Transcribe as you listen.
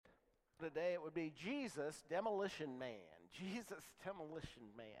today, it would be Jesus, Demolition Man. Jesus, Demolition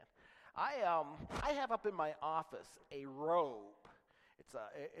Man. I have up in my office a robe.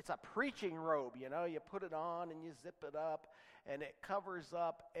 It's a preaching robe, you know. You put it on and you zip it up, and it covers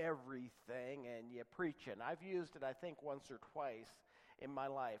up everything, and you preach it. And I've used it, I think, once or twice in my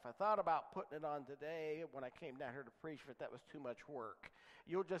life. I thought about putting it on today when I came down here to preach, but that was too much work.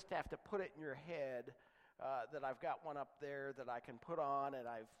 You'll just have to put it in your head that I've got one up there that I can put on, and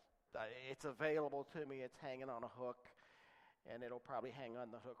it's available to me. It's hanging on a hook, and it'll probably hang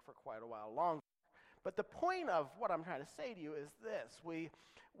on the hook for quite a while longer. But the point of what I'm trying to say to you is this.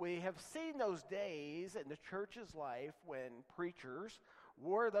 We have seen those days in the church's life when preachers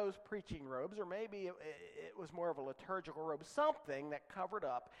wore those preaching robes, or maybe it was more of a liturgical robe, something that covered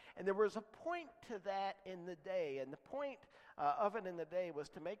up. And there was a point to that in the day, and the point of it in the day was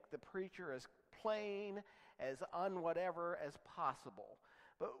to make the preacher as plain, as unwhatever as possible.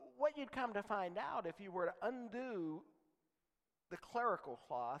 But what you'd come to find out if you were to undo the clerical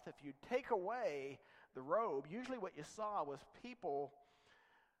cloth, if you take away the robe, usually what you saw was people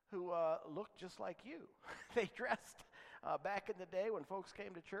who looked just like you. They dressed back in the day when folks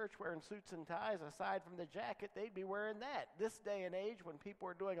came to church wearing suits and ties. Aside from the jacket, they'd be wearing that. This day and age, when people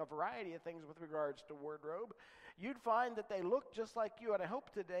are doing a variety of things with regards to wardrobe, you'd find that they look just like you. And I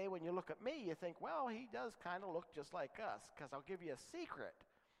hope today when you look at me, you think, well, he does kind of look just like us, because I'll give you a secret.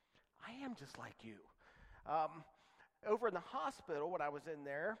 I am just like you. Over in the hospital, when I was in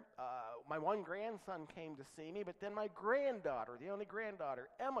there, my one grandson came to see me, but then my granddaughter, the only granddaughter,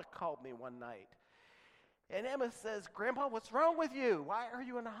 Emma, called me one night. And Emma says, "Grandpa, what's wrong with you? Why are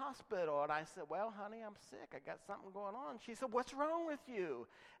you in the hospital?" And I said, "Well, honey, I'm sick. I got something going on." She said, "What's wrong with you?"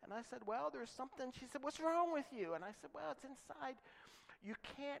 And I said, "Well, there's something." She said, "What's wrong with you?" And I said, "Well, it's inside. You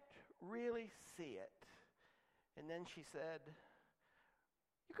can't really see it." And then she said,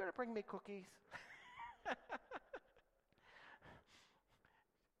 "You going to bring me cookies?"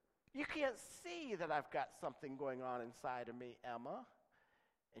 You can't see that I've got something going on inside of me, Emma.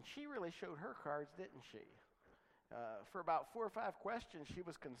 And she really showed her cards, didn't she? For about 4 or 5 questions, she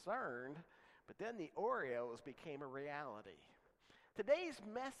was concerned, but then the Oreos became a reality. Today's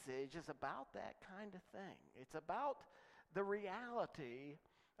message is about that kind of thing. It's about the reality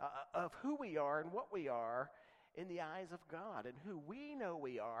of who we are and what we are in the eyes of God, and who we know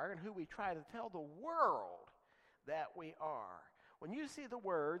we are, and who we try to tell the world that we are. When you see the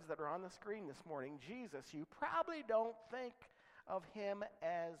words that are on the screen this morning, Jesus, you probably don't think of him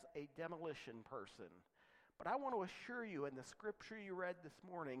as a demolition person. But I want to assure you, in the scripture you read this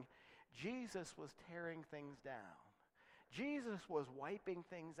morning, Jesus was tearing things down. Jesus was wiping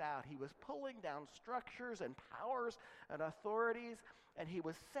things out. He was pulling down structures and powers and authorities, and he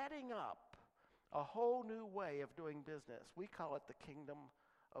was setting up a whole new way of doing business. We call it the kingdom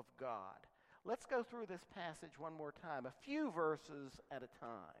of God. Let's go through this passage one more time, a few verses at a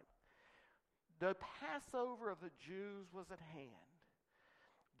time. The Passover of the Jews was at hand.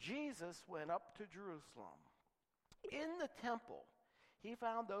 Jesus went up to Jerusalem. In the temple, he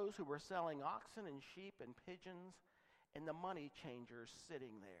found those who were selling oxen and sheep and pigeons, and the money changers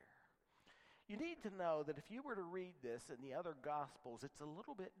sitting there. You need to know that if you were to read this in the other Gospels, it's a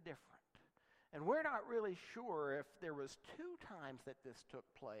little bit different. And we're not really sure if there was 2 times that this took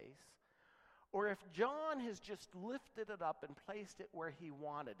place, or if John has just lifted it up and placed it where he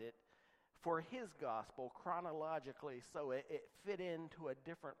wanted it for his gospel chronologically, so it fit into a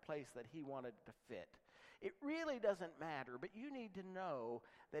different place that he wanted to fit. It really doesn't matter, but you need to know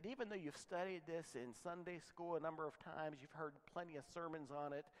that even though you've studied this in Sunday school a number of times, you've heard plenty of sermons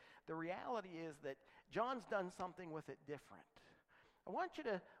on it, the reality is that John's done something with it different. I want you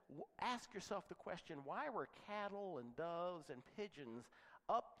to ask yourself the question, why were cattle and doves and pigeons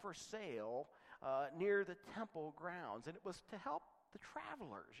up for sale near the temple grounds? And it was to help the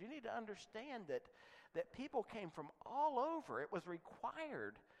travelers. You need to understand that people came from all over. It was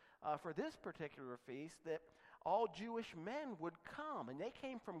required for this particular feast that all Jewish men would come, and they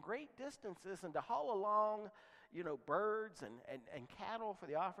came from great distances, and to haul along, birds and cattle for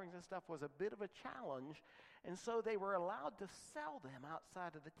the offerings and stuff was a bit of a challenge, and so they were allowed to sell them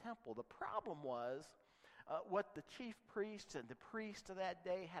outside of the temple. The problem was what the chief priests and the priests of that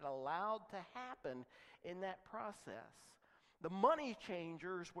day had allowed to happen in that process. The money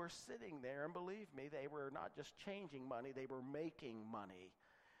changers were sitting there, and believe me, they were not just changing money, they were making money.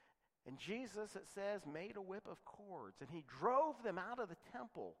 And Jesus, it says, made a whip of cords, and he drove them out of the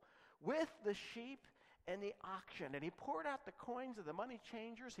temple with the sheep and the oxen. And he poured out the coins of the money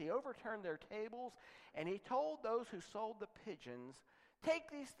changers, he overturned their tables, and he told those who sold the pigeons,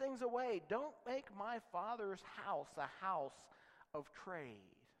 "Take these things away. Don't make my Father's house a house of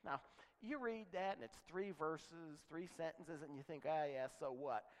trade." Now, you read that and it's 3 verses, 3 sentences, and you think, ah, yeah, so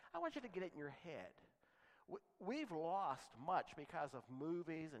what? I want you to get it in your head. We've lost much because of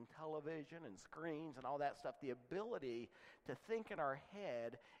movies and television and screens and all that stuff, the ability to think in our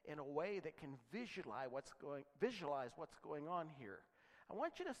head in a way that can visualize what's going on here. I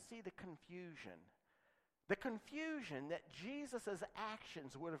want you to see the confusion that Jesus'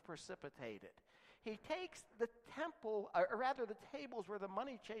 actions would have precipitated. He takes the temple, or rather the tables where the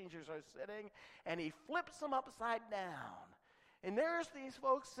money changers are sitting, and he flips them upside down. And there's these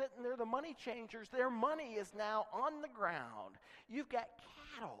folks sitting there, the money changers, their money is now on the ground. You've got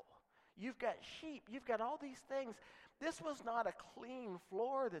cattle, you've got sheep, you've got all these things. This was not a clean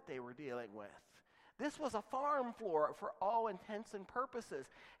floor that they were dealing with. This was a farm floor for all intents and purposes.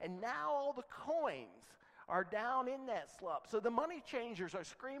 And now all the coins are down in that slump. So the money changers are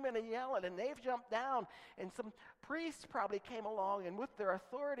screaming and yelling, and they've jumped down. And some priests probably came along, and with their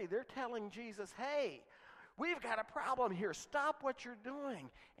authority, they're telling Jesus, hey, we've got a problem here. Stop what you're doing.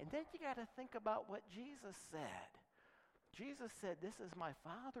 And then you got to think about what Jesus said. Jesus said, this is my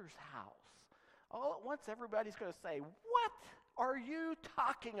Father's house. All at once, everybody's going to say, what are you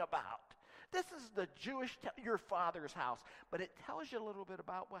talking about? This is the your Father's house. But it tells you a little bit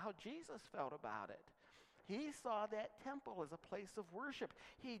about how Jesus felt about it. He saw that temple as a place of worship.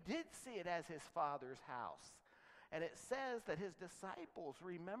 He did see it as his Father's house. And it says that his disciples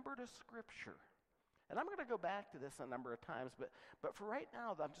remembered a scripture. And I'm going to go back to this a number of times, but for right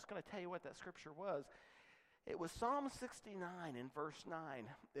now, I'm just going to tell you what that scripture was. It was Psalm 69 in verse 9.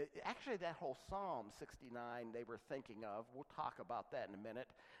 Actually, that whole Psalm 69 they were thinking of. We'll talk about that in a minute.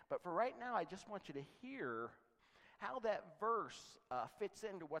 But for right now, I just want you to hear how that verse fits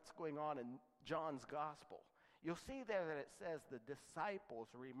into what's going on in John's gospel. You'll see there that it says the disciples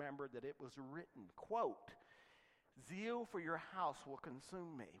remembered that it was written, quote, zeal for your house will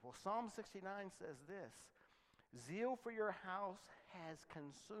consume me. Well, Psalm 69 says this, zeal for your house has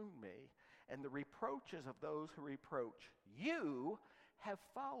consumed me, and the reproaches of those who reproach you have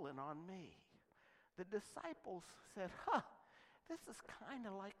fallen on me. The disciples said, this is kind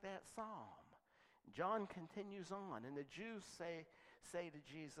of like that psalm. John continues on, and the Jews say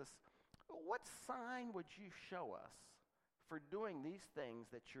to Jesus, what sign would you show us for doing these things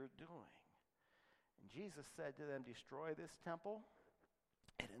that you're doing? And Jesus said to them, destroy this temple,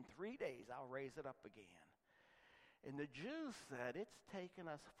 and in 3 days I'll raise it up again. And the Jews said, it's taken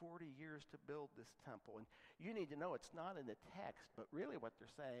us 40 years to build this temple. And you need to know it's not in the text, but really what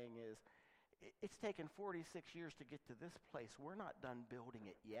they're saying is, it's taken 46 years to get to this place. We're not done building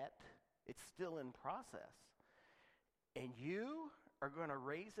it yet. It's still in process. And you are going to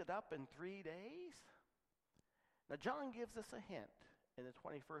raise it up in 3 days? Now, John gives us a hint in the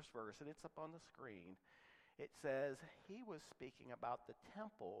 21st verse, and it's up on the screen. It says, he was speaking about the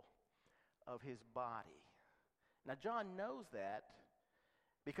temple of his body. Now, John knows that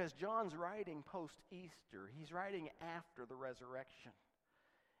because John's writing post-Easter. He's writing after the resurrection.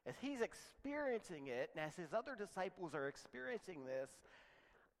 As he's experiencing it, and as his other disciples are experiencing this,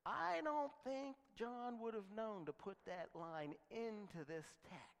 I don't think John would have known to put that line into this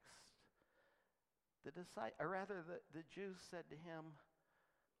text. The Jews said to him,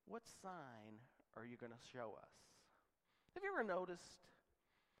 what sign are you going to show us? Have you ever noticed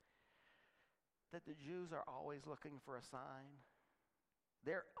that the Jews are always looking for a sign?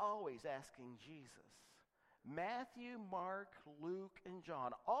 They're always asking Jesus. Matthew, Mark, Luke, and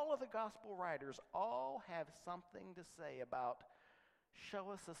John, all of the gospel writers all have something to say about,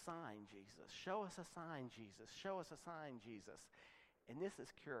 show us a sign, Jesus. Show us a sign, Jesus. Show us a sign, Jesus. And this is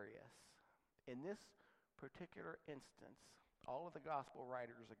curious. In this particular instance, all of the gospel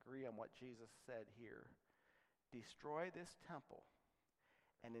writers agree on what Jesus said here. Destroy this temple,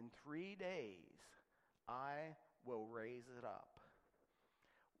 and in 3 days I will raise it up.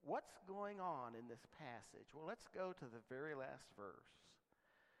 What's going on in this passage? Well, let's go to the very last verse.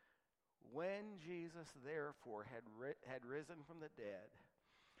 When Jesus, therefore, had risen from the dead,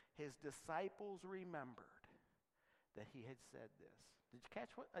 his disciples remembered that he had said this. Did you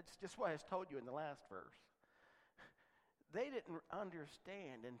catch what? It's just what I told you in the last verse. They didn't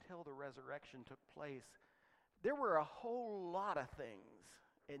understand until the resurrection took place. There were a whole lot of things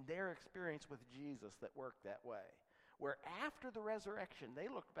in their experience with Jesus that worked that way. Where after the resurrection, they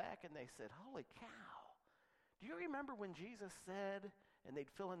looked back and they said, holy cow. Do you remember when Jesus said, and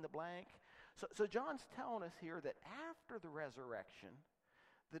they'd fill in the blank? So John's telling us here that after the resurrection,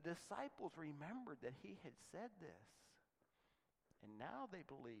 the disciples remembered that he had said this. And now they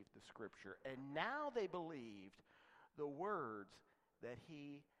believed the scripture. And now they believed the words that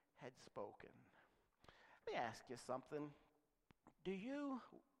he had spoken. Let me ask you something. Do you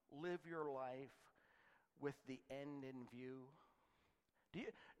with the end in view?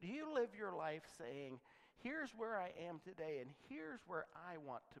 Do you live your life saying, here's where I am today and here's where I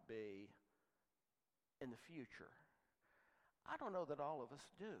want to be in the future? I don't know that all of us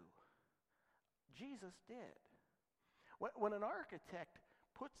do. Jesus did. When an architect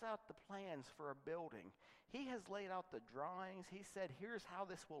puts out the plans for a building, he has laid out the drawings. He said, here's how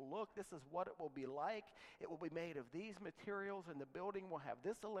this will look. This is what it will be like. It will be made of these materials, and the building will have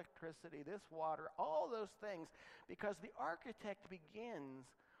this electricity, this water, all those things, because the architect begins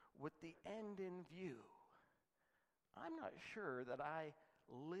with the end in view. I'm not sure that I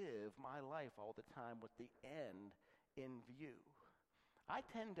live my life all the time with the end in view. I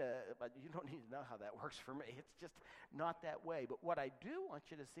tend to, but you don't need to know how that works for me. It's just not that way. But what I do want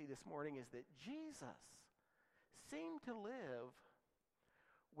you to see this morning is that Jesus seemed to live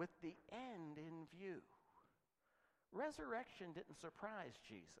with the end in view. Resurrection didn't surprise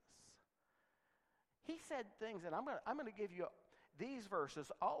Jesus. He said things, and I'm going to give you these verses,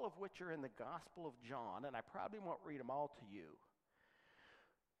 all of which are in the Gospel of John, and I probably won't read them all to you.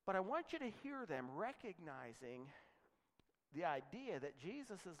 But I want you to hear them recognizing the idea that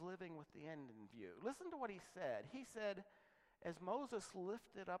Jesus is living with the end in view. Listen to what he said. He said, as Moses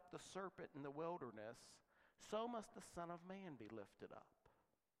lifted up the serpent in the wilderness, so must the Son of Man be lifted up.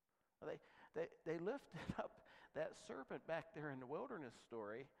 They lifted up that serpent back there in the wilderness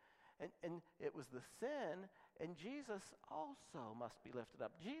story, and it was the sin, and Jesus also must be lifted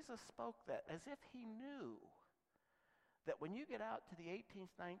up. Jesus spoke that as if he knew that when you get out to the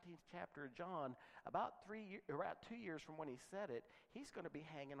 18th, 19th chapter of John, about 2 years from when he said it, he's going to be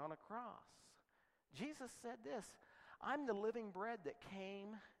hanging on a cross. Jesus said this, I'm the living bread that came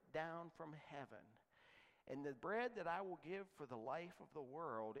down from heaven, and the bread that I will give for the life of the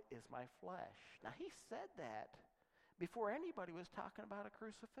world is my flesh. Now, he said that before anybody was talking about a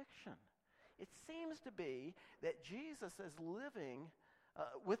crucifixion. It seems to be that Jesus is living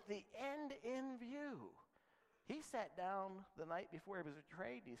with the end in view. He sat down the night before he was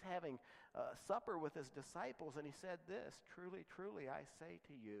betrayed. He's having supper with his disciples, and he said this, truly, truly, I say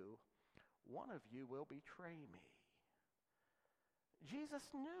to you, one of you will betray me. Jesus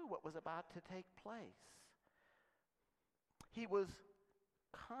knew what was about to take place. He was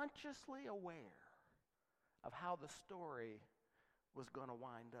consciously aware of how the story was going to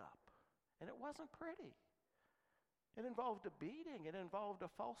wind up. And it wasn't pretty. It involved a beating. It involved a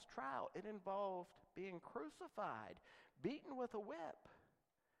false trial. It involved being crucified, beaten with a whip.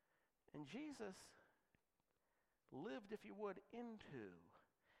 And Jesus lived, if you would, into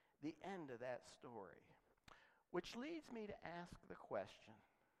the end of that story. Which leads me to ask the question,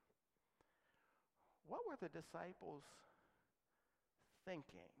 what were the disciples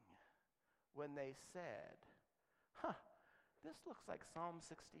thinking when they said, this looks like Psalm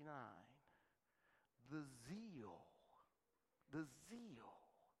 69. The zeal.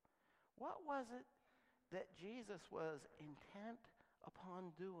 What was it that Jesus was intent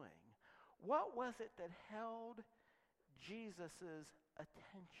upon doing? What was it that held Jesus'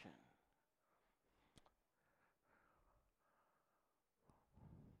 attention?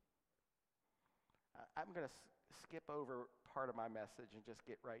 I'm going to skip over part of my message and just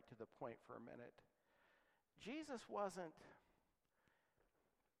get right to the point for a minute. Jesus wasn't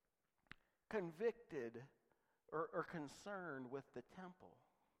convicted or concerned with the temple.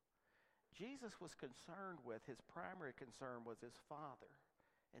 Jesus was concerned with, his primary concern was his Father,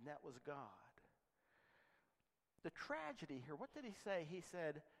 and that was God. The tragedy here, what did he say? He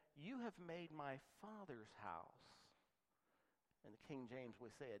said, you have made my Father's house. In the King James we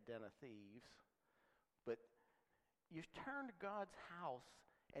say a den of thieves. But you've turned God's house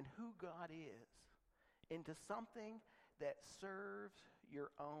and who God is into something that serves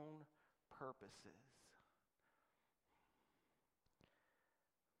your own purposes.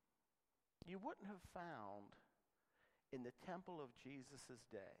 You wouldn't have found in the temple of Jesus'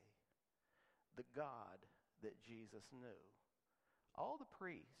 day the God that Jesus knew. All the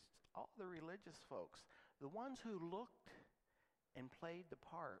priests, all the religious folks, the ones who looked and played the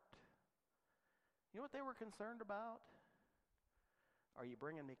part, you know what they were concerned about? Are you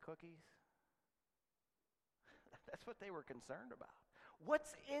bringing me cookies? That's what they were concerned about.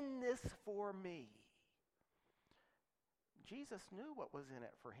 What's in this for me? Jesus knew what was in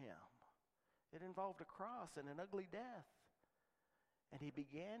it for him. It involved a cross and an ugly death. And he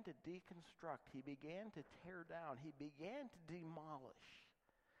began to deconstruct. He began to tear down. He began to demolish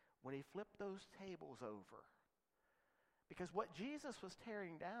when he flipped those tables over. Because what Jesus was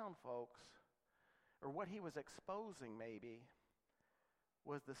tearing down, folks, or what he was exposing maybe,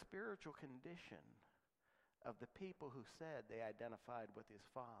 was the spiritual condition of the people who said they identified with his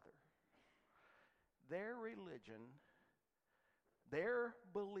Father. their religion, their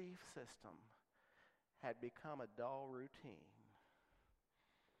belief system had become a dull routine.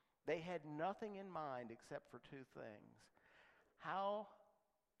 They had nothing in mind except for two things. How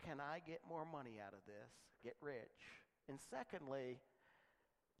can I get more money out of this, get rich? And secondly,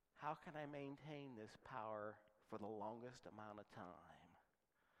 how can I maintain this power for the longest amount of time?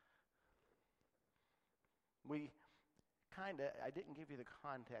 I didn't give you the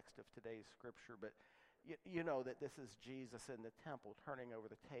context of today's scripture, but you know that this is Jesus in the temple turning over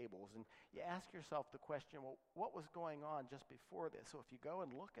the tables. And you ask yourself the question, well, what was going on just before this? So if you go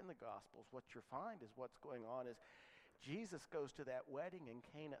and look in the Gospels, what you'll find is what's going on is Jesus goes to that wedding in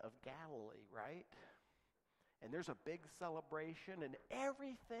Cana of Galilee, right? And there's a big celebration and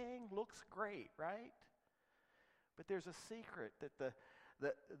everything looks great, right? But there's a secret that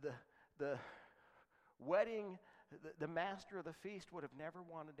the wedding, the master of the feast would have never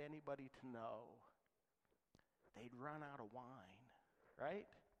wanted anybody to know. They'd run out of wine, right?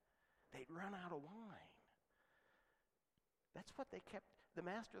 They'd run out of wine. That's what the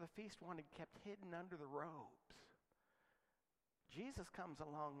master of the feast wanted kept hidden under the robes. Jesus comes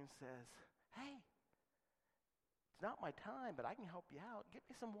along and says, hey, it's not my time, but I can help you out. Get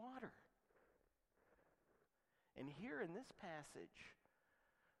me some water. And here in this passage,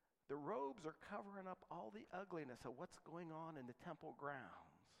 the robes are covering up all the ugliness of what's going on in the temple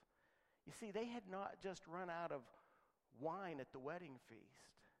grounds. You see, they had not just run out of wine at the wedding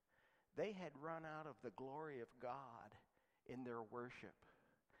feast. They had run out of the glory of God in their worship.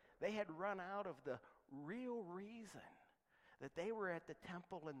 They had run out of the real reason that they were at the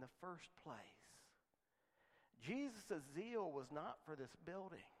temple in the first place. Jesus' zeal was not for this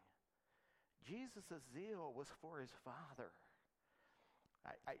building. Jesus' zeal was for his Father.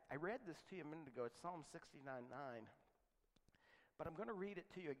 I read this to you a minute ago. It's Psalm 69:9. But I'm going to read it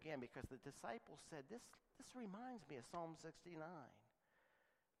to you again because the disciples said, this reminds me of Psalm 69.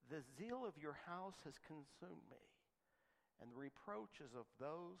 The zeal of your house has consumed me, and the reproaches of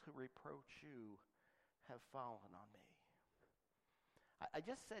those who reproach you have fallen on me. I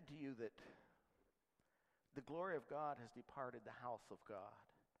just said to you that the glory of God has departed the house of God.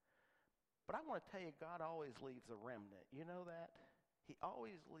 But I want to tell you, God always leaves a remnant. You know that? He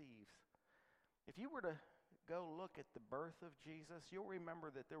always leaves. If you were to go look at the birth of Jesus, you'll remember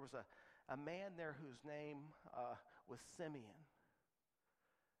that there was a man there whose name was Simeon.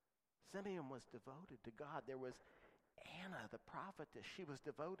 Simeon was devoted to God. There was Anna, the prophetess. She was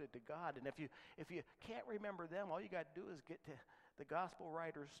devoted to God. And if you can't remember them, all you got to do is get to the gospel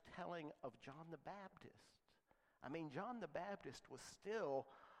writers telling of John the Baptist. I mean, John the Baptist was still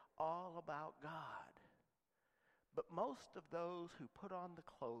all about God. But most of those who put on the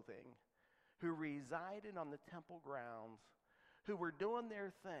clothing, who resided on the temple grounds, who were doing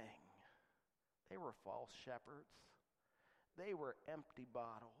their thing, they were false shepherds. They were empty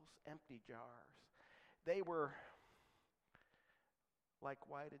bottles, empty jars. They were like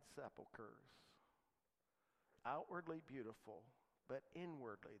whited sepulchres, outwardly beautiful, but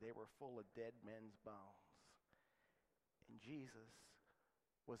inwardly they were full of dead men's bones. And Jesus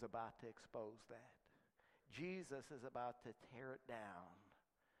was about to expose that. Jesus is about to tear it down.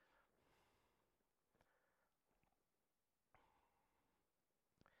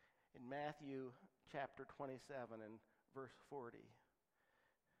 In Matthew chapter 27 and verse 40,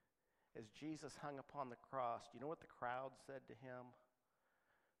 as Jesus hung upon the cross, do you know what the crowd said to him?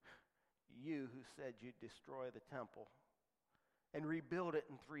 You who said you'd destroy the temple and rebuild it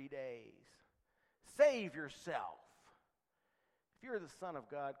in 3 days, save yourself. If you're the Son of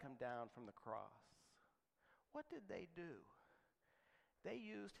God, come down from the cross. What did they do? They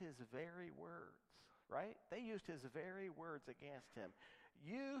used his very words, right? They used his very words against him.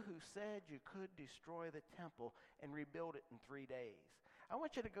 You who said you could destroy the temple and rebuild it in 3 days. I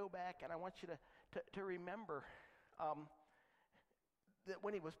want you to go back and I want you to remember that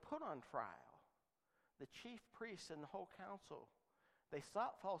when he was put on trial, the chief priests and the whole council, they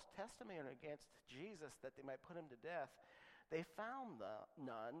sought false testimony against Jesus that they might put him to death. They found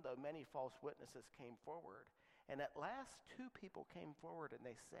none, though many false witnesses came forward. And at last 2 people came forward and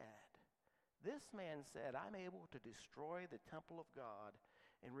they said, this man said, I'm able to destroy the temple of God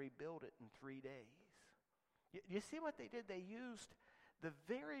and rebuild it in 3 days. You see what they did? They used the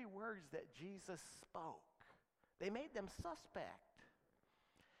very words that Jesus spoke. They made them suspect.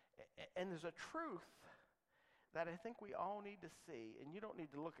 And there's a truth that I think we all need to see. And you don't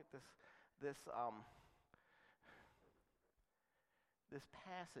need to look at this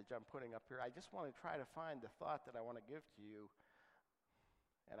passage I'm putting up here. I just want to try to find the thought that I want to give to you,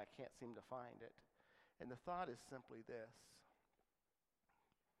 and I can't seem to find it. And the thought is simply this.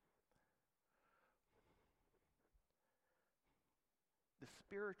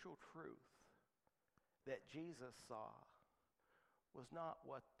 spiritual truth that Jesus saw was not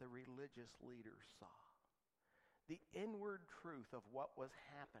what the religious leaders saw. The inward truth of what was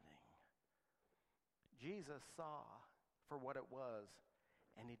happening, Jesus saw for what it was,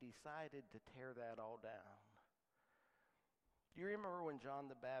 and he decided to tear that all down. Do you remember when John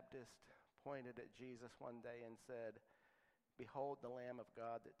the Baptist pointed at Jesus one day and said, "Behold the Lamb of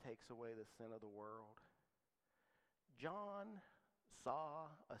God that takes away the sin of the world"? John saw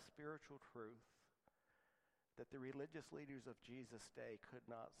a spiritual truth that the religious leaders of Jesus' day could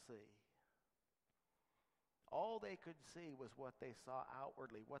not see. All they could see was what they saw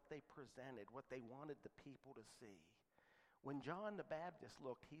outwardly, what they presented, what they wanted the people to see. When John the Baptist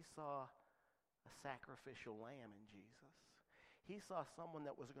looked, he saw a sacrificial lamb in Jesus. He saw someone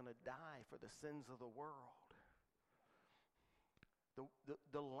that was going to die for the sins of the world.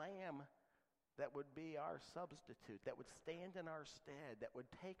 The lamb that would be our substitute, that would stand in our stead, that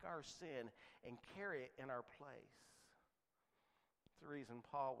would take our sin and carry it in our place. That's the reason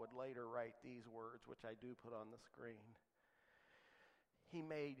Paul would later write these words, which I do put on the screen. He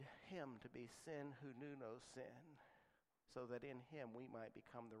made him to be sin who knew no sin, so that in him we might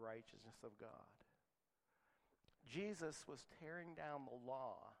become the righteousness of God. Jesus was tearing down the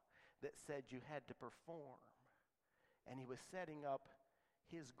law that said you had to perform, and he was setting up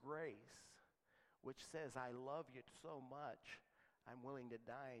his grace, which says, "I love you so much, I'm willing to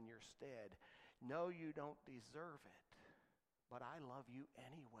die in your stead. No, you don't deserve it, but I love you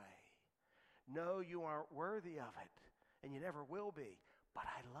anyway. No, you aren't worthy of it, and you never will be, but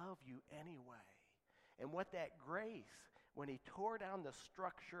I love you anyway." And what that grace, when he tore down the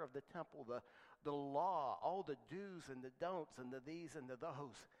structure of the temple, the law, all the do's and the don'ts and the these and the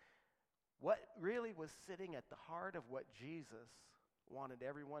those, what really was sitting at the heart of what Jesus wanted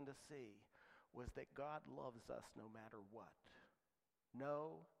everyone to see was that God loves us no matter what.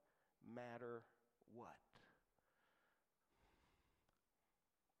 No matter what.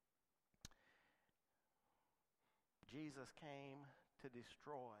 Jesus came to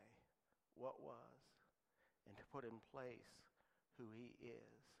destroy what was and to put in place who he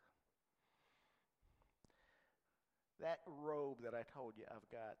is. That robe that I told you I've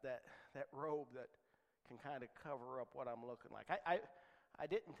got, that robe that can kind of cover up what I'm looking like. I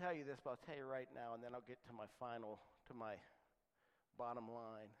didn't tell you this, but I'll tell you right now, and then I'll get to my bottom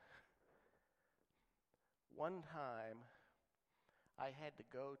line. One time, I had to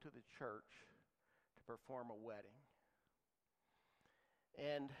go to the church to perform a wedding.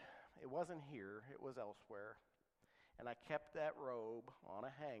 And it wasn't here, it was elsewhere. And I kept that robe on a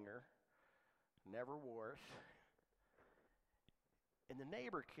hanger, never wore it. And the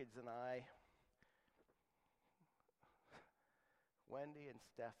neighbor kids and I, Wendy and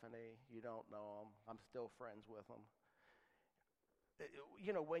Stephanie, you don't know them. I'm still friends with them.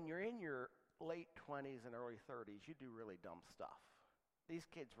 You know, when you're in your late 20s and early 30s, you do really dumb stuff. These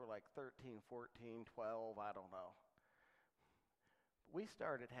kids were like 13, 14, 12, I don't know. We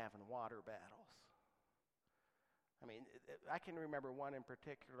started having water battles. I mean, I can remember one in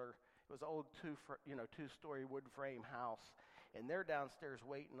particular. It was an old two-story wood frame house, and they're downstairs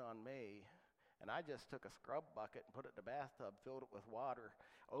waiting on me. And I just took a scrub bucket and put it in the bathtub, filled it with water,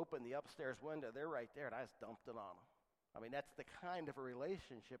 opened the upstairs window. They're right there, and I just dumped it on them. I mean, that's the kind of a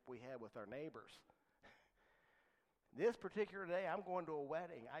relationship we had with our neighbors. This particular day, I'm going to a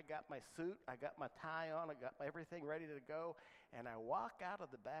wedding. I got my suit, I got my tie on, I got everything ready to go, and I walk out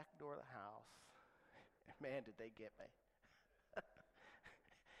of the back door of the house. And man, did they get me.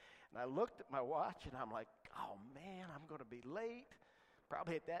 And I looked at my watch, and I'm like, oh, man, I'm going to be late.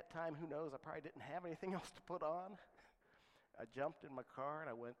 Probably at that time, who knows, I probably didn't have anything else to put on. I jumped in my car, and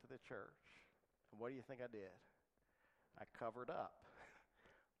I went to the church. And what do you think I did? I covered up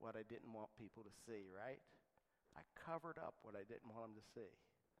what I didn't want people to see, right? I covered up what I didn't want them to see.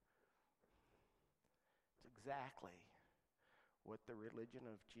 It's exactly what the religion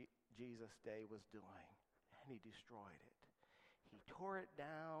of Jesus' day was doing, and he destroyed it. He tore it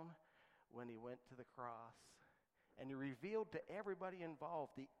down when he went to the cross, and he revealed to everybody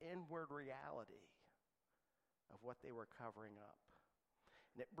involved the inward reality of what they were covering up.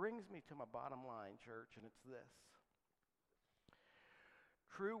 And it brings me to my bottom line, church, and it's this.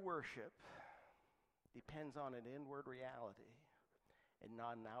 True worship depends on an inward reality and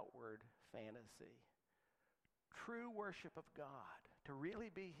not an outward fantasy. True worship of God, to really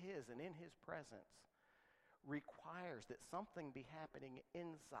be his and in his presence, requires that something be happening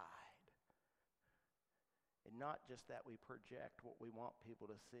inside and not just that we project what we want people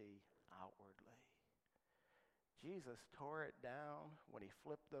to see outwardly. Jesus tore it down when he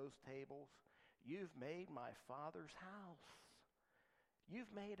flipped those tables. You've made my Father's house.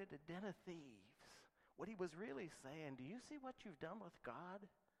 You've made it a den of thieves. What he was really saying, do you see what you've done with God?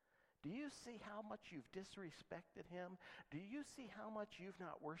 Do you see how much you've disrespected him? Do you see how much you've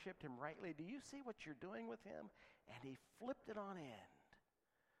not worshiped him rightly? Do you see what you're doing with him? And he flipped it on end.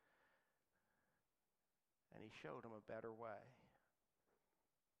 And he showed him a better way.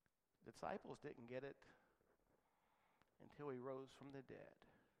 The disciples didn't get it until he rose from the dead.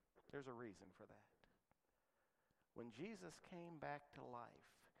 There's a reason for that. When Jesus came back to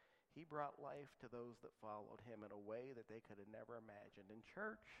life, he brought life to those that followed him in a way that they could have never imagined. In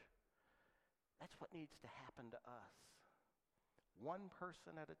church, that's what needs to happen to us. One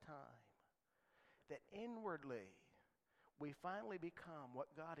person at a time. That inwardly, we finally become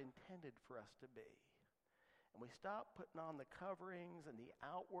what God intended for us to be. And we stop putting on the coverings and the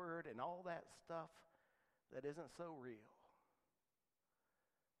outward and all that stuff that isn't so real.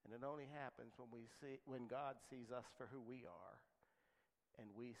 And it only happens when God sees us for who we are and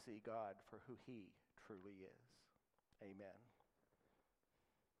we see God for who he truly is. Amen.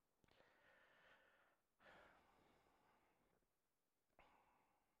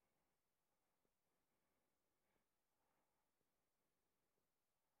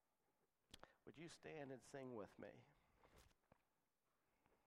 Would you stand and sing with me?